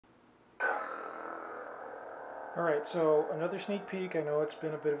Alright, so another sneak peek. I know it's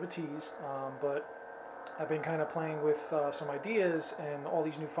been a bit of a tease, but I've been kind of playing with some ideas and all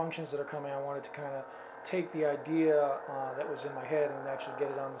these new functions that are coming. I wanted to kind of take the idea that was in my head and actually get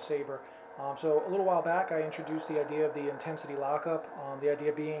it on the Saber. So a little while back I introduced the idea of the intensity lockup, the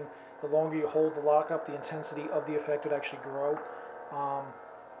idea being the longer you hold the lockup, the intensity of the effect would actually grow. Um,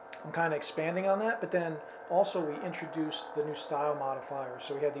 I'm kind of expanding on that, but then also we introduced the new style modifiers.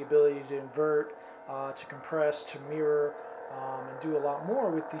 So we had the ability to invert, to compress, to mirror, and do a lot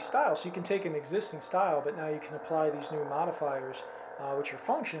more with these styles. So you can take an existing style, but now you can apply these new modifiers, which are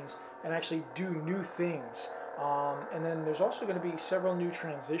functions, and actually do new things. And then there's also going to be several new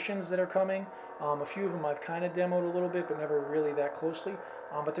transitions that are coming. A few of them I've kind of demoed a little bit, but never really that closely.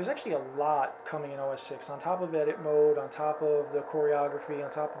 But there's actually a lot coming in OS 6. On top of edit mode, on top of the choreography,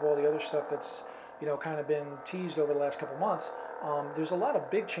 on top of all the other stuff that's kind of been teased over the last couple months, there's a lot of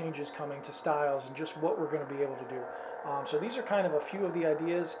big changes coming to styles and just what we're going to be able to do. So these are kind of a few of the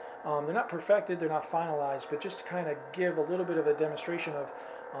ideas. They're not perfected, they're not finalized, but just to kind of give a little bit of a demonstration of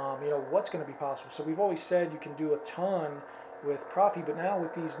what's going to be possible. So we've always said you can do a ton with Proffie, but now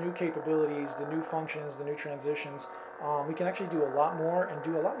with these new capabilities, the new functions, the new transitions, we can actually do a lot more and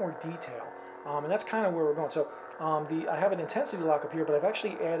do a lot more detail. And that's kind of where we're going. So I have an intensity lockup here, but I've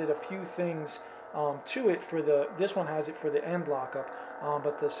actually added a few things to it for this one has it for the end lockup,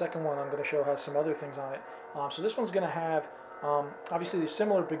 but the second one I'm going to show has some other things on it. So this one's going to have obviously the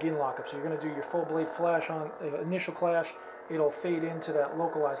similar begin lockup. So you're going to do your full blade flash on initial clash. It'll fade into that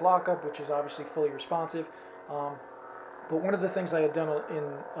localized lockup, which is obviously fully responsive. But one of the things I had done in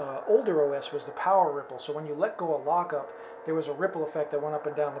older OS was the power ripple. So when you let go of lockup, there was a ripple effect that went up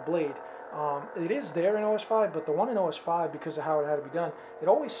and down the blade. It is there in OS 5, but the one in OS 5, because of how it had to be done, it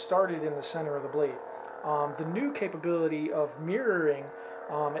always started in the center of the blade. The new capability of mirroring,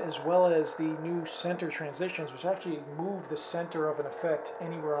 as well as the new center transitions, which actually move the center of an effect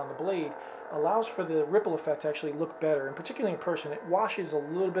anywhere on the blade, allows for the ripple effect to actually look better, and particularly in person. It washes a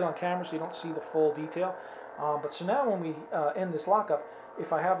little bit on camera so you don't see the full detail. But so now when we end this lockup,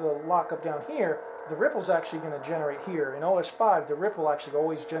 if I have the lockup down here, the ripple's actually going to generate here. In OS 5, the ripple actually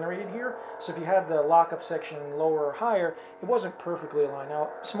always generated here. So if you had the lockup section lower or higher, it wasn't perfectly aligned. Now,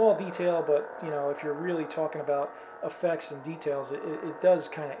 small detail, but if you're really talking about effects and details, it does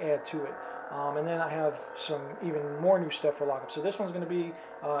kind of add to it. And then I have some even more new stuff for lockup. So this one's going to be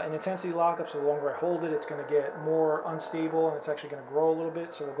an intensity lockup. So the longer I hold it, it's going to get more unstable, and it's actually going to grow a little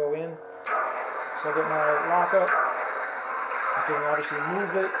bit. So we'll go in. So I get my lockup. I can obviously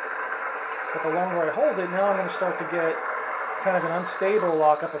move it, but the longer I hold it, now I'm going to start to get kind of an unstable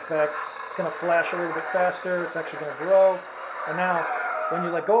lockup effect. It's going to flash a little bit faster. It's actually going to grow. And now, when you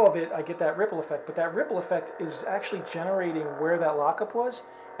let go of it, I get that ripple effect. But that ripple effect is actually generating where that lockup was.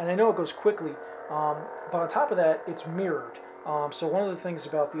 And I know it goes quickly, but on top of that, it's mirrored. So one of the things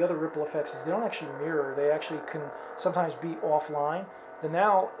about the other ripple effects is they don't actually mirror. They actually can sometimes be offline.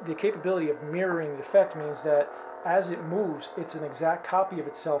 Now the capability of mirroring the effect means that as it moves, it's an exact copy of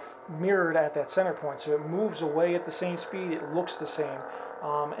itself mirrored at that center point. So it moves away at the same speed, it looks the same.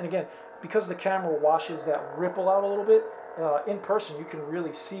 And again, because the camera washes that ripple out a little bit, in person you can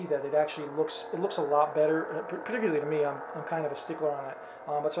really see that it actually looks a lot better, particularly to me. I'm kind of a stickler on it.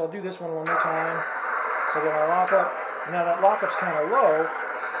 But so I'll do this one more time. So I get my lockup. Now that lockup's kind of low,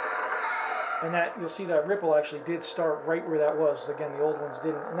 and that you'll see that ripple actually did start right where that was. Again, the old ones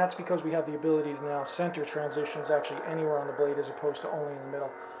didn't, and that's because we have the ability to now center transitions actually anywhere on the blade as opposed to only in the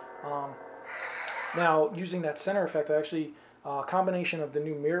middle. Now, using that center effect, I actually combination of the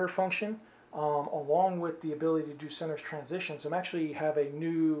new mirror function along with the ability to do center transitions, I'm actually have a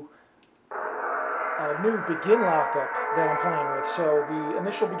new begin lockup that I'm playing with. So the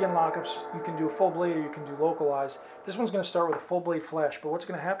initial begin lockups, you can do a full blade or you can do localized. This one's going to start with a full blade flash, but what's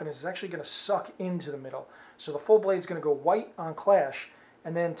going to happen is it's actually going to suck into the middle. So the full blade is going to go white on clash,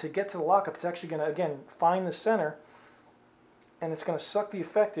 and then to get to the lockup, it's actually going to, again, find the center, and it's going to suck the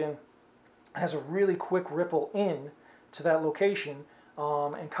effect in. It has a really quick ripple in to that location,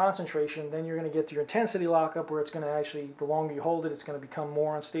 and concentration. Then you're going to get to your intensity lockup, where it's going to actually, the longer you hold it, it's going to become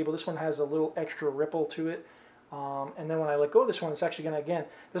more unstable. This one has a little extra ripple to it. And then when I let go of this one, it's actually going to, again,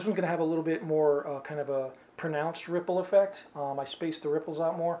 this one's going to have a little bit more kind of a pronounced ripple effect. I spaced the ripples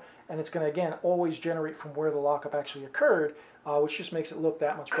out more, and it's going to, again, always generate from where the lockup actually occurred, which just makes it look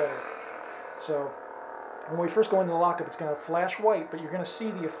that much better. So when we first go into the lockup, it's going to flash white, but you're going to see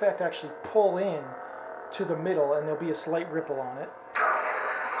the effect actually pull in to the middle, and there'll be a slight ripple on it.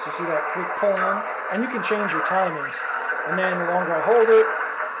 So see that quick pull in, and you can change your timings. And then the longer I hold it,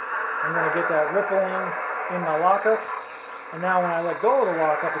 I'm going to get that rippling in my lockup. And now when I let go of the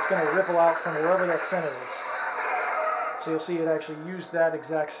lockup, it's going to ripple out from wherever that center is. So you'll see it actually used that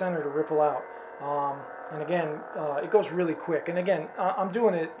exact center to ripple out. And again, it goes really quick. And again, I'm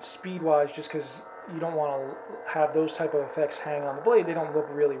doing it speed-wise just because you don't want to have those type of effects hang on the blade. They don't look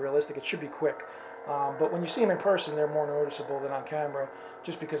really realistic. It should be quick. But when you see them in person, they're more noticeable than on camera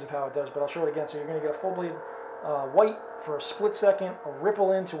just because of how it does. But I'll show it again. So you're going to get a full blade white for a split second, a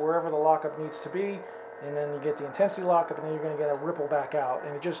ripple into wherever the lockup needs to be, and then you get the intensity lockup, and then you're going to get a ripple back out.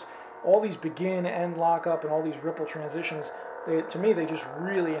 And it just, all these begin, end lockup, and all these ripple transitions, to me, they just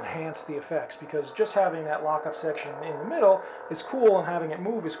really enhance the effects, because just having that lockup section in the middle is cool, and having it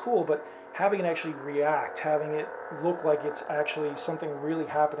move is cool, but having it actually react, having it look like it's actually something really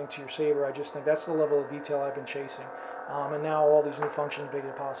happening to your saber, I just think that's the level of detail I've been chasing. And now all these new functions make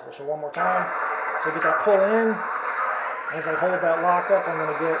it possible. So one more time. So I get that pull in. As I hold that lockup, I'm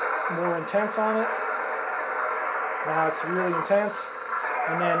going to get more intense on it. Now it's really intense.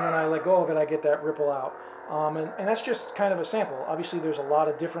 And then when I let go of it, I get that ripple out. And that's just kind of a sample. Obviously, there's a lot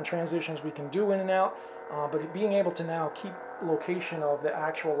of different transitions we can do in and out. But being able to now keep location of the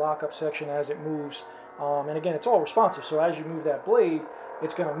actual lockup section as it moves. And again, it's all responsive. So as you move that blade,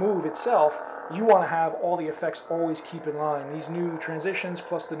 it's going to move itself. You want to have all the effects always keep in line. These new transitions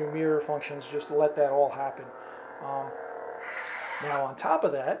plus the new mirror functions just let that all happen. Now on top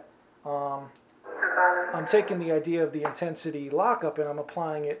of that, I'm taking the idea of the intensity lockup and I'm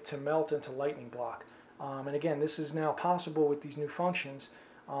applying it to melt and to lightning block. And again, this is now possible with these new functions.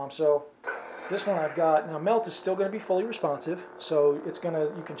 So this one I've got, now melt is still going to be fully responsive. So it's going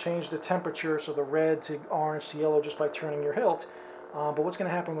to, you can change the temperature, so the red to orange to yellow just by turning your hilt. But what's going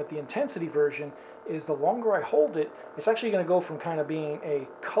to happen with the intensity version is the longer I hold it, it's actually going to go from kind of being a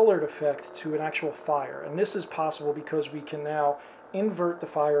colored effect to an actual fire. And this is possible because we can now invert the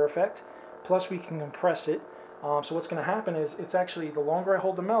fire effect, plus we can compress it. So what's going to happen is it's actually, the longer I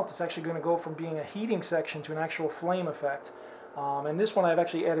hold the melt, it's actually going to go from being a heating section to an actual flame effect. And this one I've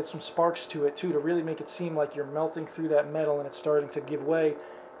actually added some sparks to it too to really make it seem like you're melting through that metal and it's starting to give way.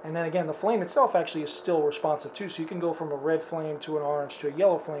 And then again, the flame itself actually is still responsive too, so you can go from a red flame to an orange to a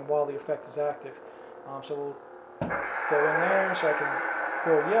yellow flame while the effect is active. So we'll go in there, so I can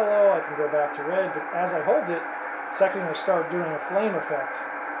go yellow, I can go back to red, but as I hold it, it's actually going to start doing a flame effect.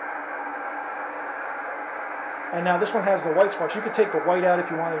 And now this one has the white sparks. You could take the white out if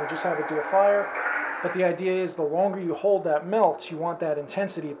you wanted and just have it do a fire. But the idea is the longer you hold that melt, you want that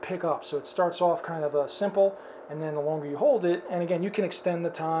intensity to pick up. So it starts off kind of a simple, and then the longer you hold it, and again, you can extend the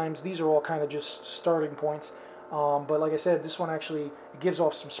times. These are all kind of just starting points. But like I said, this one actually gives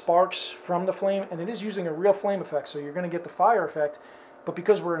off some sparks from the flame, and it is using a real flame effect. So you're going to get the fire effect, but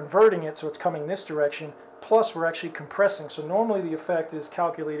because we're inverting it, so it's coming this direction, plus we're actually compressing. So normally the effect is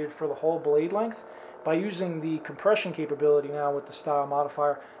calculated for the whole blade length. By using the compression capability now with the style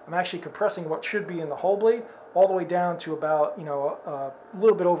modifier, I'm actually compressing what should be in the whole blade all the way down to about, a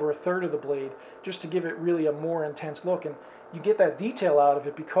little bit over a third of the blade, just to give it really a more intense look. And you get that detail out of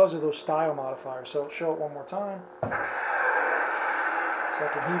it because of those style modifiers. So I'll show it one more time. So I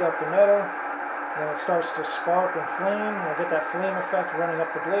can heat up the metal, then it starts to spark and flame, and I'll get that flame effect running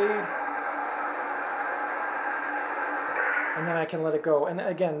up the blade. And then I can let it go. And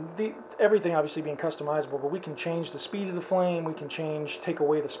again, everything obviously being customizable, but we can change the speed of the flame, we can take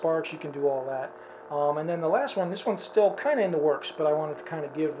away the sparks, you can do all that. And then the last one, this one's still kind of in the works, but I wanted to kind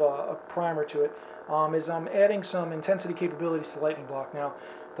of give a primer to it, is I'm adding some intensity capabilities to lightning block. Now,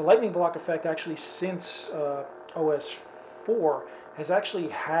 the lightning block effect actually since OS4 has actually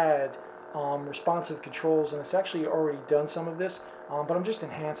had responsive controls, and it's actually already done some of this, but I'm just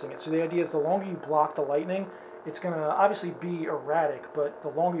enhancing it. So the idea is the longer you block the lightning, it's going to obviously be erratic, but the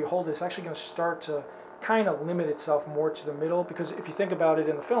longer you hold it, it's actually going to start to kind of limit itself more to the middle, because if you think about it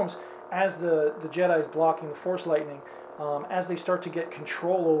in the films, as the Jedi's blocking the Force lightning, as they start to get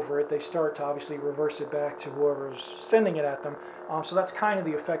control over it, they start to obviously reverse it back to whoever's sending it at them. So that's kind of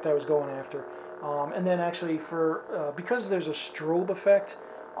the effect I was going after. And then actually because there's a strobe effect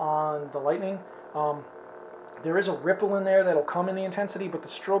on the lightning, there is a ripple in there that'll come in the intensity, but the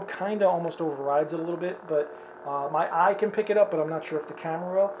strobe kind of almost overrides it a little bit. But my eye can pick it up, but I'm not sure if the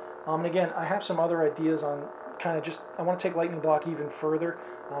camera will. And again, I have some other ideas on kind of I want to take lightning block even further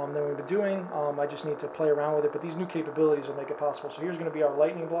than we've been doing. I just need to play around with it, but these new capabilities will make it possible. So here's going to be our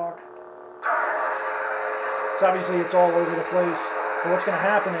lightning block. So obviously it's all over the place, but what's going to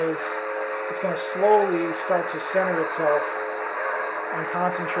happen is it's going to slowly start to center itself and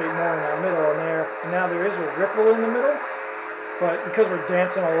concentrate more in that middle and there. And now there is a ripple in the middle, but because we're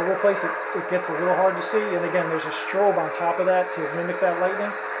dancing all over the place, it gets a little hard to see. And again, there's a strobe on top of that to mimic that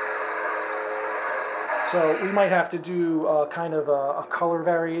lightning. So we might have to do kind of a color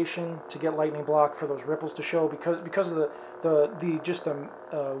variation to get lightning block for those ripples to show, because of the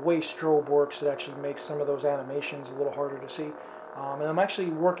way strobe works. It actually makes some of those animations a little harder to see. And I'm actually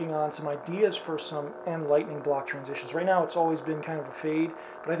working on some ideas for some end lightning block transitions. Right now it's always been kind of a fade,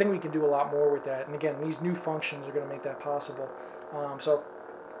 but I think we can do a lot more with that. And again, these new functions are going to make that possible. So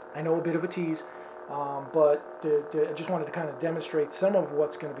I know a bit of a tease, but I just wanted to kind of demonstrate some of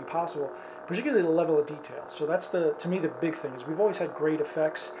what's going to be possible, particularly the level of detail. So that's to me the big thing is we've always had great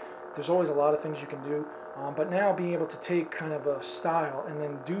effects. There's always a lot of things you can do, but now being able to take kind of a style and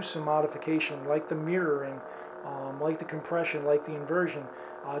then do some modification, like the mirroring, like the compression, like the inversion,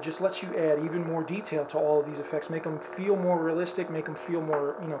 just lets you add even more detail to all of these effects, make them feel more realistic, make them feel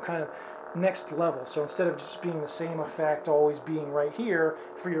more, kind of next level. So instead of just being the same effect always being right here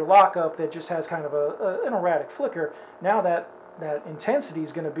for your lockup that just has kind of an erratic flicker, now that intensity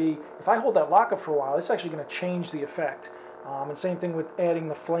is going to be, if I hold that lockup for a while, it's actually going to change the effect. And same thing with adding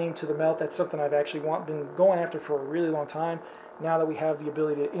the flame to the melt. That's something I've actually been going after for a really long time. Now that we have the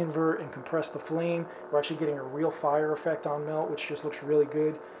ability to invert and compress the flame, we're actually getting a real fire effect on melt, which just looks really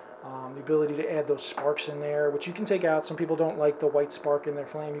good. The ability to add those sparks in there, which you can take out. Some people don't like the white spark in their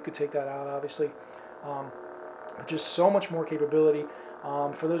flame. You could take that out, obviously. Just so much more capability.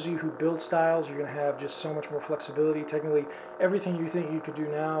 For those of you who build styles, you're going to have just so much more flexibility. Technically, everything you think you could do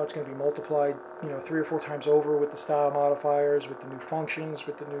now, it's going to be multiplied, 3 or 4 times over with the style modifiers, with the new functions,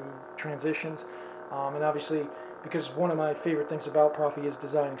 with the new transitions. And obviously, because one of my favorite things about Proffie is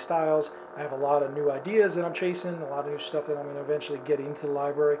designing styles, I have a lot of new ideas that I'm chasing, a lot of new stuff that I'm going to eventually get into the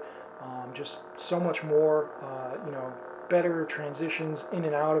library. Just so much more, better transitions in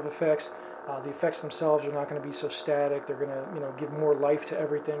and out of effects. The effects themselves are not going to be so static. They're going to, give more life to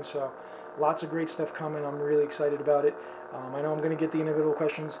everything. So lots of great stuff coming. I'm really excited about it. I know I'm going to get the individual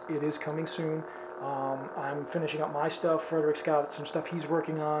questions. It is coming soon. I'm finishing up my stuff. Frederick's got some stuff he's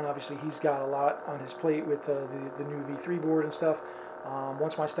working on. Obviously, he's got a lot on his plate with the new V3 board and stuff.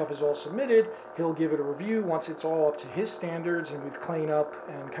 Once my stuff is all submitted, he'll give it a review. Once it's all up to his standards and we've cleaned up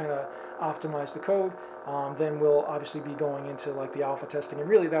and kind of optimized the code, then we'll obviously be going into like the alpha testing. And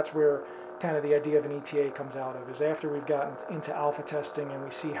really that's where kind of the idea of an ETA comes out of, is after we've gotten into alpha testing and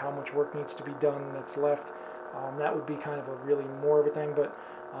we see how much work needs to be done that's left. That would be kind of a really more of a thing, but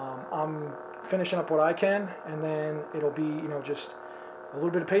I'm finishing up what I can, and then it'll be, just a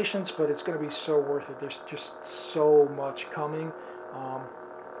little bit of patience, but it's going to be so worth it. There's just so much coming,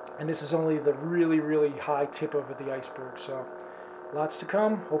 and this is only the really, really high tip of the iceberg, so lots to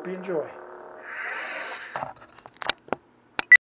come. Hope you enjoy.